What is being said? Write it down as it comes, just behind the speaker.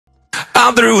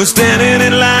I'm through with standing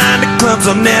in line to clubs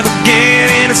I'll never get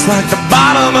in. It's like the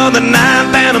bottom of the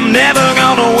ninth and I'm never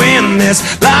gonna win this.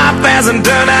 Life hasn't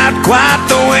turned out quite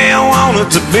the way I want it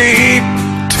to be.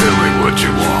 Tell me what you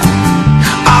want.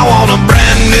 I want a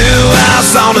brand new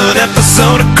house on an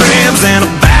episode of Cribs, and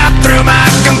a bathroom I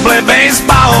can play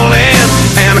baseball in,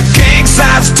 and a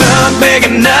king-size tub big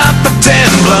enough for 10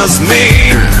 plus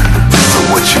me. So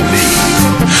what you need?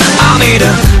 I'll need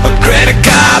a credit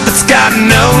card that's got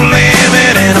no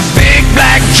limit, and a big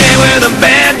black chain with a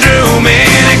bedroom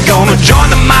in it. Gonna join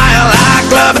the Mile High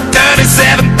Club at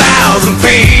 37,000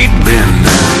 feet. Been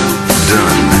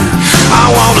done. I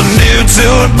want a new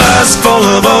tour bus full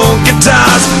of old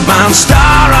guitars, Mine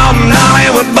Star on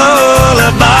Hollywood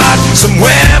Boulevard.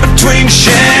 Somewhere between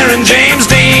Cher and James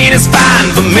Dean is fine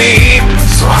for me.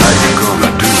 So how you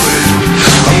gonna do it?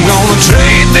 I'm gonna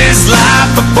trade this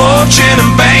life for fortune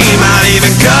and fame. I'd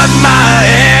even cut my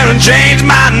hair and change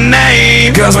my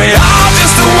name, 'cause we all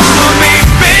just wanna be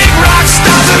big rock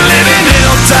stars and live in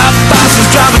hilltop bosses,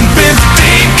 driving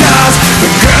 15 cars.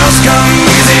 The girls come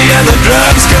easy and the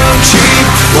drugs come cheap.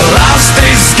 Well, I'll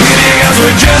stay skinny 'cause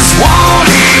we just won't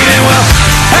eat, and we'll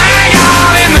hang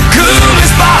out in the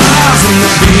coolest bars in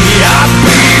the VIP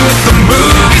with the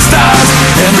movie stars.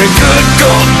 Every good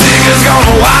gold digger's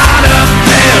gonna wind up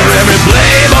there, every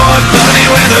playboy bunny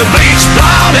with the bleached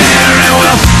blonde hair. And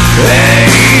well, hey,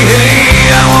 hey,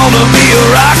 I wanna be a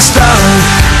rock star.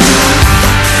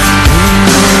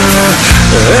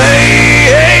 Hey,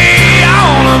 hey, I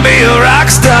wanna be a rock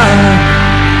star.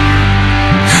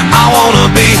 I wanna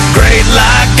be great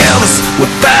like Elvis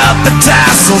without the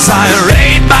tassels. Hire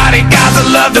 8 bodyguards that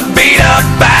love to beat up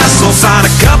assholes. Sign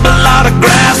a couple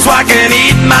autographs so I can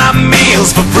eat my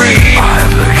meals for free. I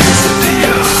have the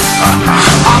quesadilla.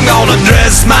 I'm gonna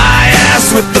dress my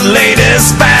ass with the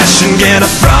latest fashion, get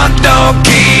a front door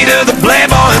key to the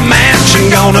Playboy Mansion.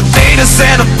 Gonna date a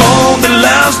centerfold that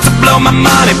loves to blow my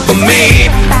money for me.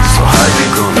 So how you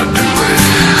gonna do it?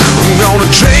 I'm gonna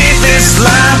trade this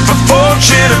life for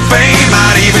fortune and fame.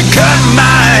 I'd even cut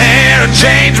my hair and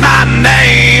change my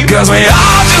name, 'cause we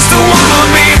all just wanna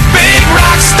be big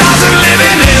rock stars and live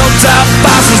in hilltop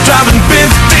bosses, driving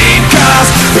 15 cars.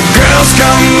 The girls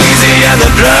come easy and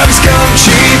the drugs come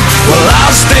cheap. Well,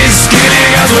 I'll stay skinny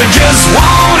 'cause we just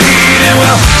won't eat, and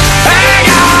we'll hang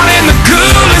out in the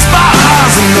coolest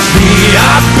bars in the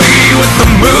VIP with the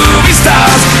movie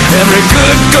stars. Every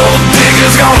good gold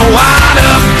digger's gonna wind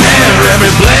up there,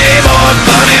 every playboy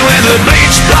bunny with the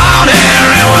bleached blonde hair.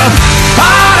 And we'll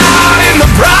hide out in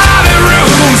the private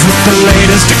rooms with the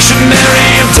latest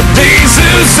dictionary of today's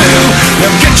who's who.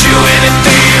 They'll get you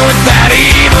anything with that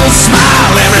evil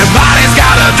smile. Everybody's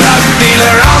got a drug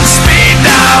dealer on speed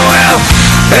dial. Well,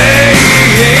 hey,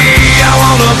 hey, I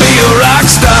wanna be a rock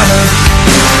star.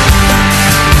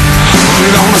 I'm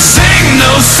gonna sing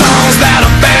those songs that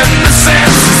offend the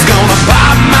senses. Gonna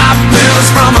buy my pills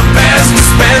from a best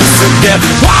dispenser. Get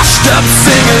washed up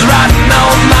singers writing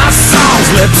all my songs.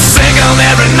 Lip sync them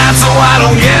every night so I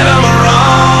don't get them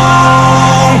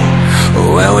wrong.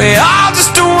 Well, we all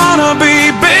just wanna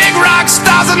be big rock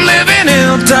stars and live in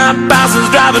hilltop houses,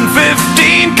 driving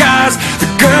 15 cars. The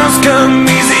girls come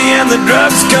easy and the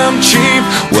drugs come cheap.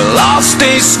 We'll all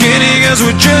stay skinny 'cause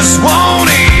we just won't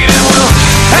eat, and we'll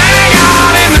hang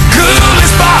out in the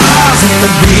coolest bars in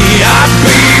the VIP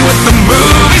with the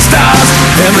movie stars.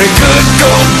 Every good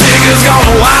gold digger's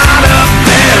gonna wind up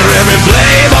there, every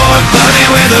playboy bunny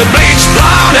with the bleached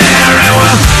blonde hair. And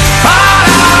we'll hide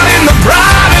out in the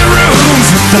private rooms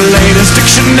with the latest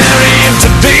dictionary of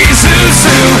today's who's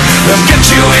who. They'll get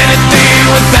you anything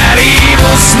with that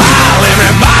evil smile.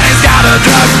 Everybody's got a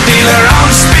drug dealer on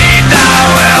speed dial.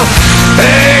 Well,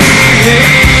 hey,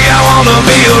 hey, I wanna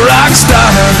be a rock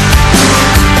star.